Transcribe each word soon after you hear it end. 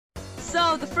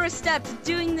So the first step to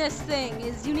doing this thing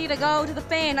is you need to go to the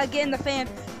fan. Again, the fan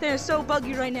is so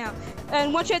buggy right now.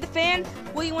 And once you're at the fan,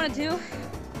 what you want to do,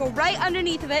 go right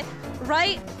underneath of it,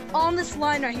 right on this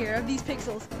line right here of these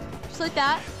pixels. Just like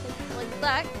that, like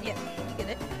that, yeah, you get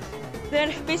it.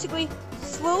 Then basically,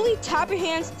 slowly tap your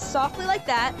hands softly like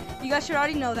that. You guys should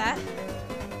already know that.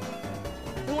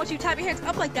 Then once you tap your hands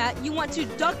up like that, you want to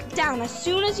duck down. As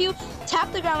soon as you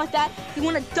tap the ground like that, you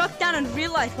want to duck down in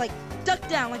real life, like duck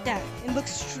down like that. And look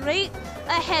straight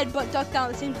ahead, but duck down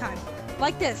at the same time,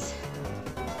 like this.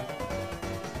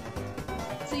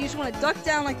 So you just want to duck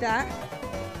down like that.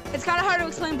 It's kind of hard to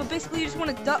explain, but basically you just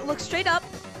want to look straight up,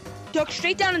 duck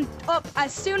straight down and up.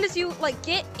 As soon as you like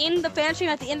get in the fan stream,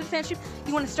 at the end of the fan stream,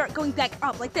 you want to start going back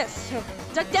up like this. So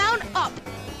duck down, up,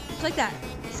 just like that.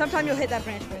 Sometime you'll hit that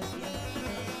branch, but yeah.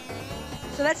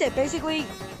 So that's it. Basically,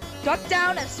 duck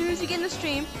down as soon as you get in the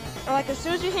stream, or like as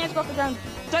soon as your hands go off the ground,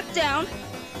 duck down.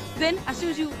 Then as soon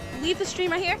as you leave the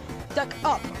stream right here, duck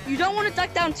up. You don't want to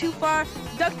duck down too far.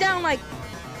 Duck down like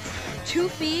 2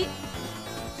 feet.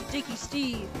 Sticky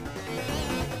Steve.